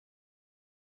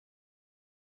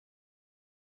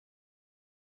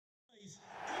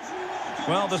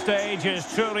Well, the stage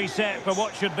is truly set for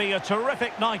what should be a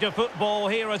terrific night of football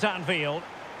here at Anfield.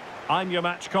 I'm your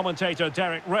match commentator,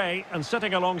 Derek Ray, and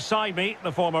sitting alongside me,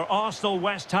 the former Arsenal,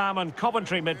 West Ham and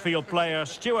Coventry midfield player,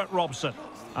 Stuart Robson.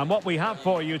 And what we have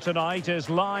for you tonight is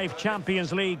live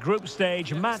Champions League group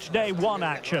stage match day 1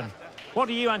 action. What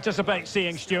do you anticipate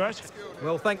seeing, Stuart?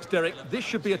 Well, thanks, Derek. This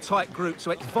should be a tight group,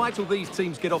 so it's vital these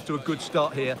teams get off to a good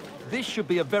start here. This should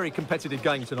be a very competitive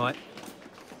game tonight.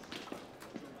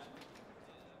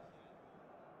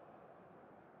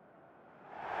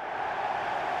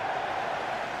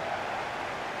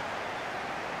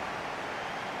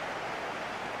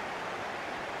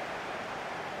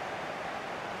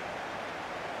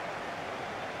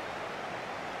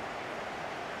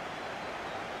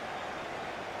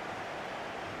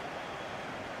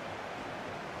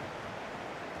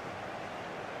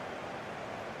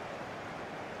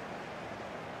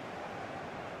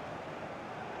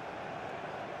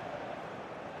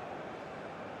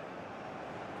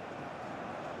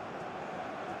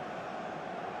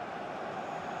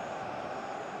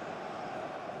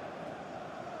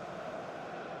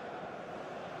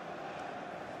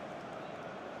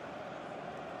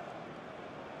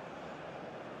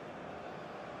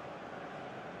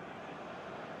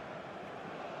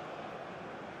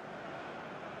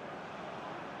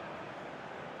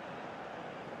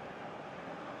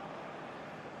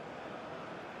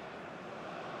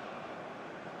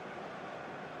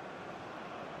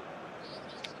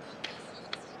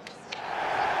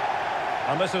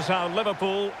 And this is how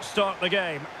Liverpool start the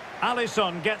game.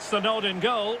 Alisson gets the nod in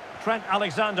goal. Trent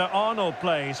Alexander-Arnold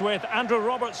plays with Andrew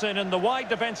Robertson in the wide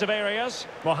defensive areas.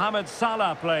 Mohamed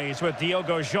Salah plays with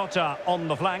Diogo Jota on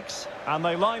the flanks. And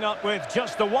they line up with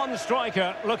just the one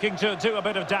striker looking to do a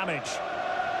bit of damage.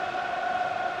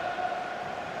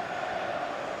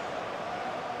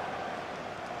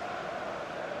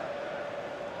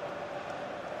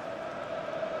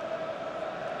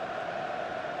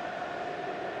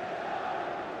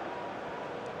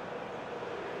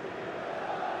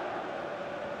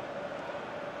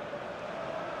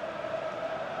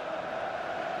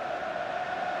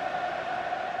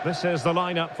 This is the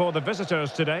lineup for the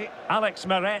visitors today. Alex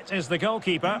Meret is the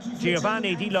goalkeeper.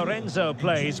 Giovanni Di Lorenzo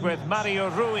plays with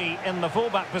Mario Rui in the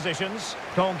fullback positions.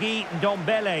 Tanguy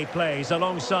Ndombele plays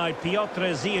alongside Piotr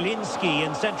Zielinski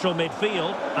in central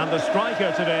midfield. And the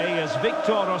striker today is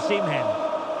Victor Osimhen.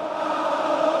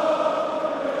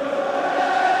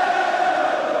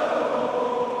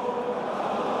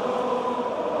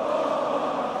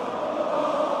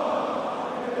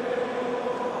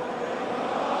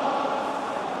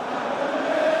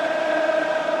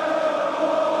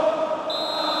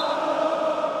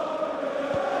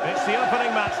 It's the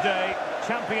opening match day,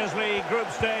 Champions League group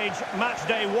stage, match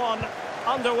day 1,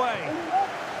 underway.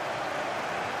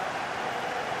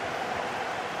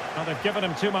 Now they've given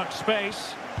him too much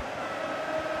space.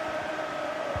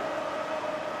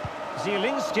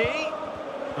 Zielinski.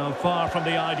 Oh, far from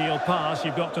the ideal pass,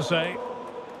 you've got to say.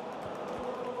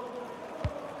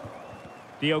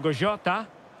 Diogo Jota.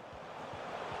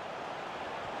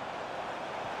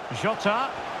 Jota.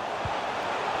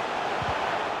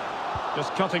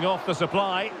 Just cutting off the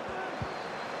supply.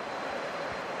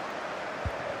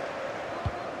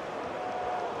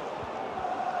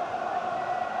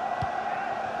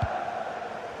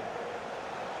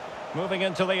 Moving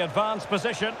into the advanced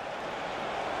position.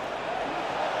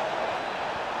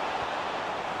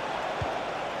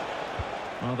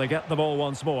 Well, they get the ball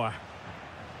once more.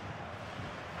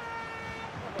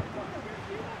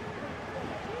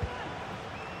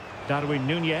 Darwin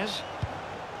Núñez.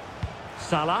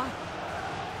 Salah.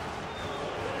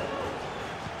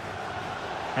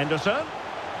 Henderson.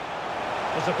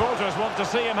 The supporters want to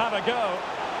see him have a go.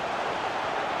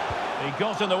 He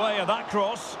got in the way of that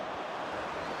cross.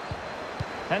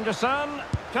 Henderson,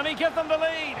 can he give them the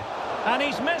lead? And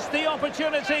he's missed the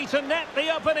opportunity to net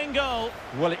the opening goal.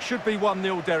 Well, it should be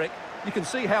 1-0, Derek. You can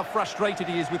see how frustrated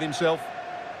he is with himself.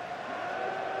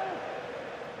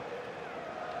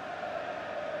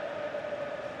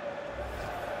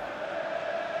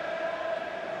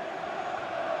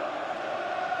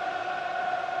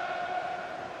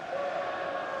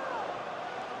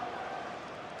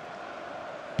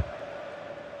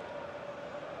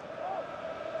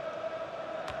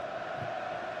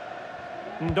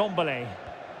 Ndombele.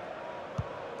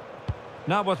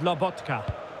 Now with Lobotka.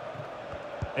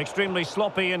 Extremely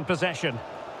sloppy in possession.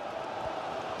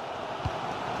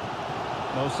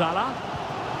 Mo Salah.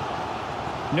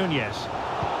 Núñez.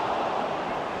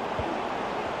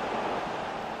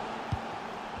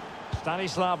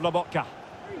 Stanislav Lobotka.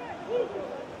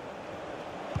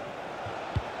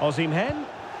 Osimhen.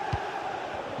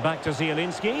 Back to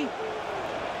Zielinski.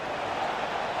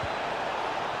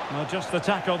 Well, just the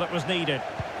tackle that was needed.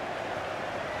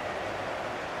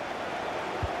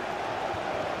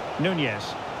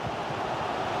 Nunez.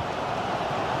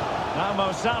 Now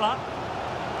Mo Salah.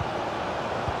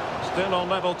 Still on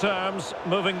level terms,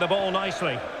 moving the ball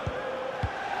nicely.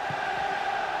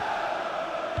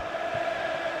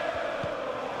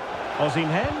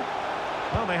 Osimhen.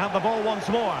 Well, they have the ball once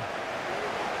more.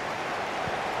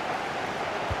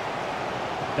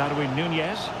 Darwin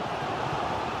Nunez.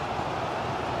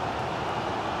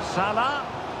 Salah.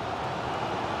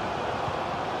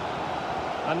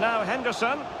 And now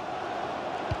Henderson.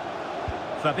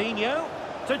 Fabinho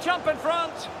to jump in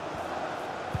front.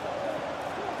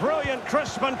 Brilliant,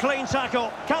 crisp and clean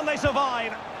tackle. Can they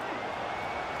survive?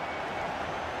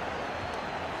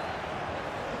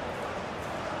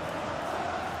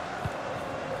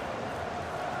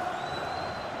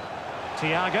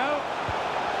 Thiago.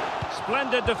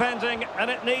 Splendid defending, and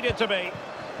it needed to be.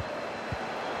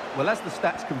 Well, as the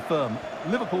stats confirm,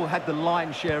 Liverpool had the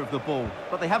lion's share of the ball,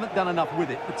 but they haven't done enough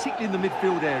with it, particularly in the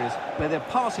midfield areas, where their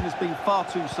passing has been far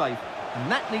too safe.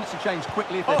 And that needs to change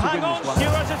quickly if they're to win this one. Hang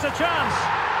on, Stuart, it's a chance.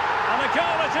 And a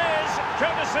goal it is,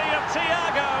 courtesy of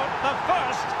Thiago, the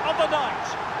first of the night.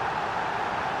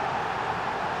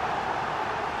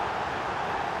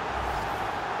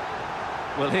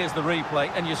 Well, here's the replay,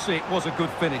 and you see it was a good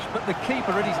finish, but the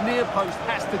keeper at his near post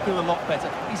has to do a lot better.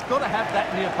 He's got to have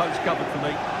that near post covered for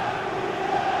me.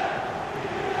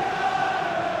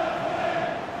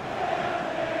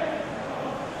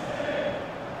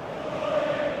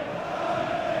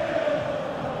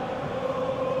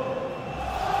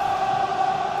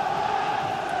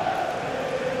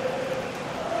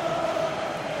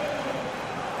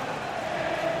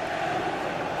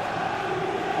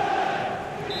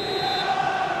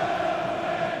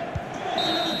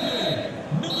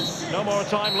 No more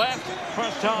time left.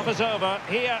 First half is over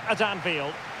here at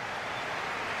Anfield.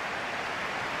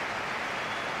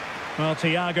 Well,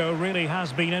 Thiago really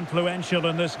has been influential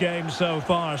in this game so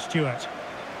far, Stuart.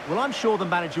 Well, I'm sure the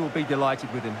manager will be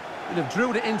delighted with him. He'll have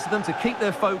drilled it into them to keep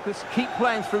their focus, keep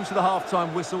playing through to the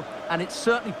half-time whistle, and it's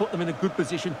certainly put them in a good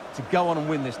position to go on and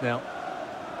win this now.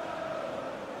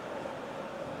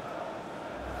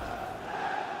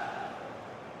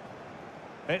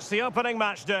 It's the opening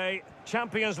match day.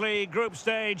 Champions League group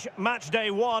stage, match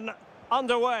day 1,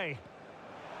 underway.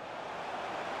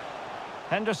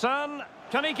 Henderson,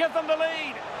 can he give them the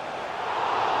lead?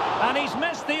 And he's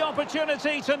missed the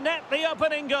opportunity to net the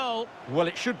opening goal. Well,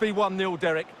 it should be 1-0,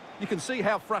 Derek. You can see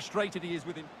how frustrated he is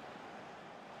with him.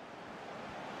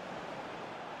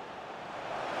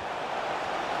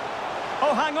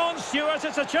 Oh, hang on, Stuart,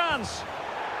 it's a chance.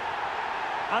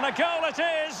 And a goal it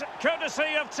is,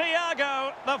 courtesy of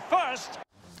Thiago, the first.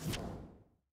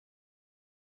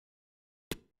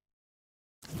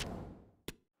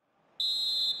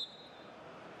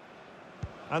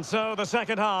 And so the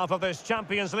second half of this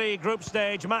Champions League group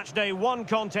stage match day 1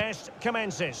 contest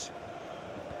commences.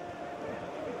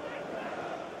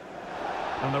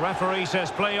 And the referee says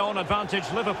play on, advantage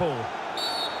Liverpool.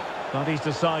 But he's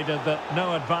decided that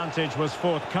no advantage was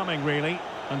forthcoming really,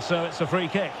 and so it's a free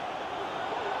kick.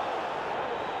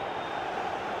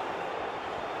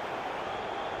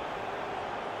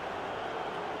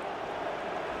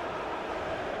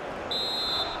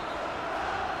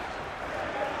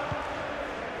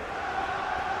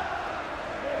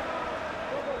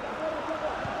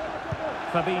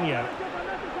 Fabinho.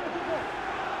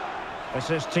 This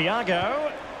is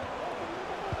Thiago.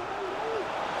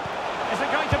 Is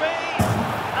it going to be?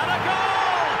 And a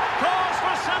goal! Calls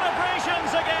for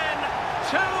celebrations again.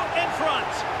 2 in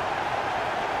front.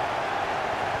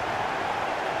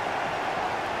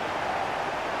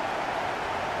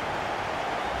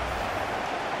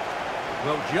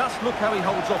 Well, just look how he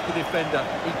holds off the defender.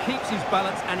 He keeps his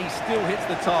balance and he still hits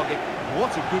the target.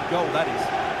 What a good goal that is.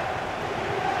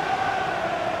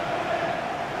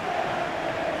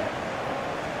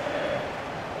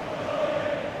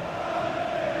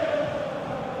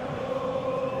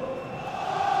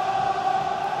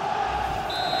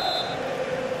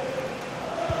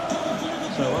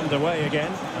 So underway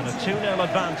again, and a 2-0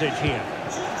 advantage here.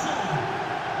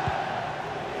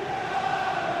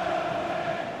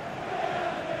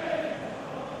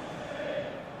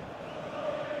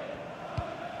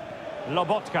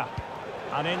 Lobotka,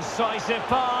 an incisive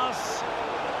pass.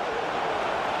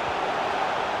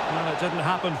 Well, it didn't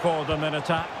happen for them in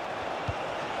attack.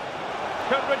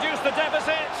 Could reduce the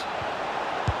deficit.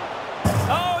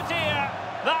 Oh dear,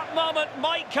 that moment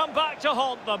might come back to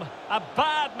haunt them. A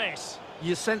bad miss.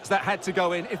 You sense that had to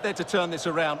go in if they're to turn this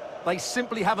around. They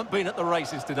simply haven't been at the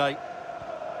races today.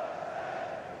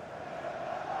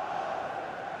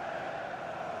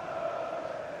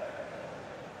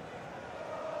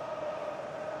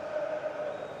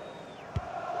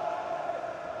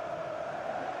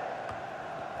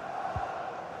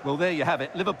 Well, there you have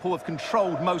it. Liverpool have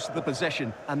controlled most of the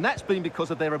possession, and that's been because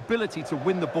of their ability to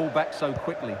win the ball back so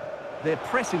quickly. Their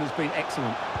pressing has been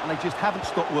excellent, and they just haven't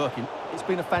stopped working. It's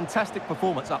been a fantastic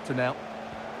performance up to now.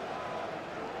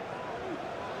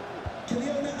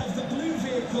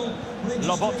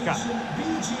 Lobotka.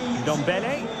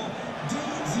 Dombele.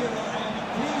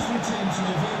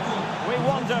 We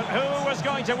wondered who was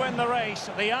going to win the race.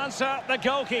 The answer, the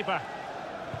goalkeeper.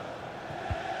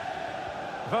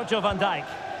 Virgil van Dijk.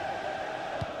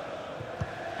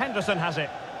 Henderson has it.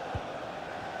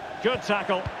 Good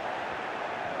tackle.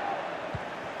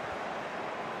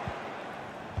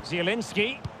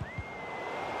 Zielinski.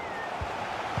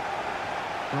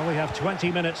 Well, we have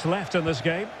 20 minutes left in this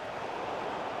game.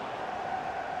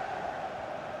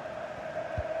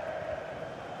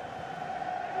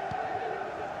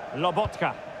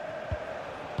 Lobotka.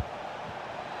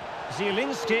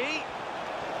 Zielinski.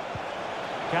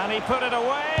 Can he put it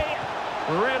away?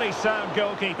 Really sound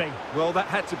goalkeeping. Well, that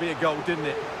had to be a goal, didn't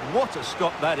it? What a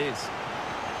stop that is.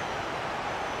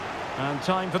 And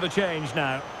time for the change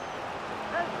now.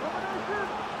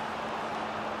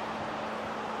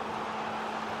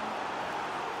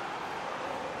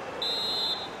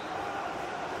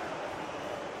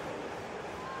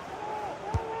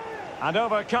 And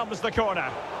over comes the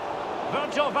corner.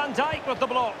 Virgil van Dijk with the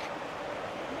block.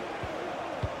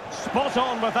 Spot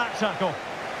on with that tackle.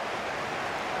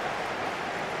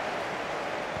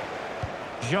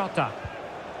 Jota.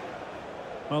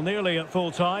 Well, nearly at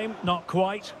full time, not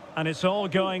quite. And it's all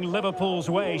going Liverpool's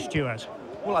way, Stuart.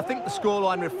 Well, I think the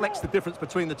scoreline reflects the difference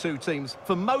between the two teams.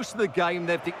 For most of the game,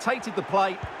 they've dictated the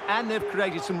play and they've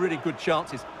created some really good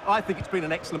chances. I think it's been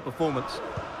an excellent performance.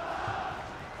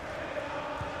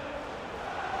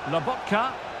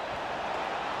 Lobotka.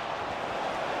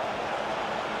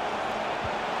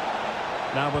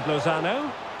 Now with Lozano.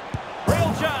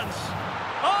 Real chance.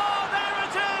 Oh, there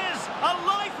it is! A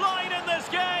lifeline in this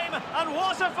game. And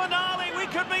what a finale we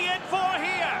could be in for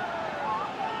here.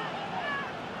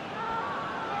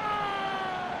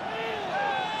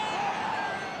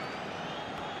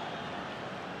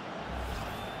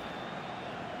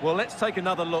 Well, let's take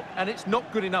another look, and it's not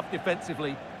good enough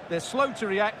defensively. They're slow to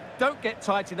react, don't get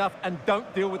tight enough, and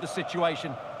don't deal with the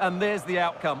situation. And there's the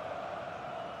outcome.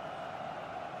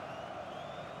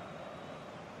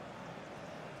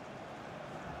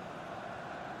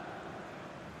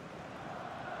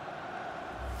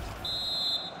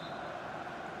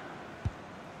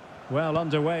 Well,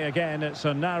 underway again. It's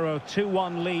a narrow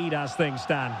 2-1 lead as things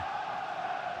stand.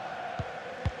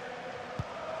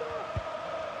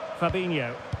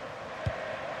 Fabinho.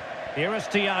 Here is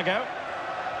Thiago.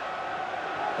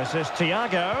 This is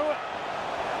Thiago.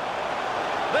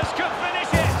 This could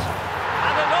finish it.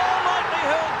 And in all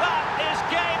likelihood, that is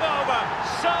game over.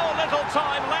 So little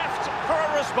time left for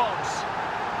a response.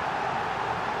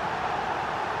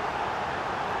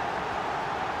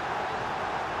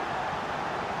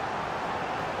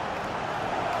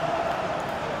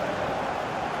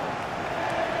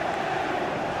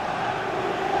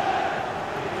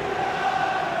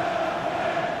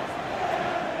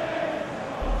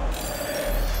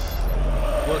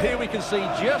 Well, here we can see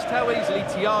just how easily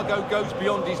Thiago goes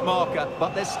beyond his marker,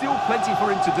 but there's still plenty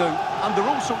for him to do. Under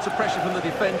all sorts of pressure from the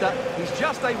defender, he's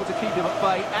just able to keep him at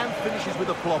bay and finishes with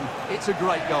aplomb. It's a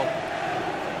great goal.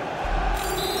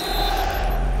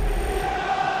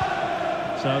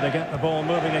 So they get the ball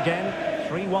moving again.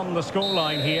 3-1 the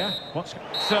scoreline here.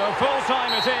 So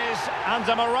full-time it is, and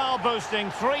a morale-boosting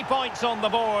 3 points on the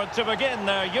board to begin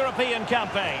their European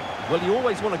campaign. Well, you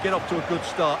always want to get off to a good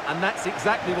start, and that's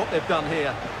exactly what they've done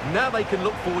here. Now they can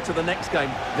look forward to the next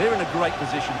game. They're in a great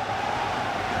position.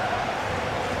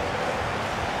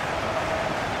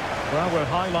 Well, we're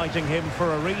highlighting him for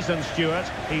a reason, Stuart.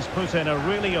 He's put in a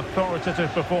really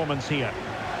authoritative performance here.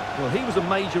 Well, he was a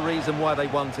major reason why they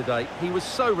won today. He was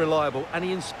so reliable, and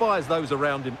he inspires those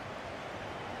around him.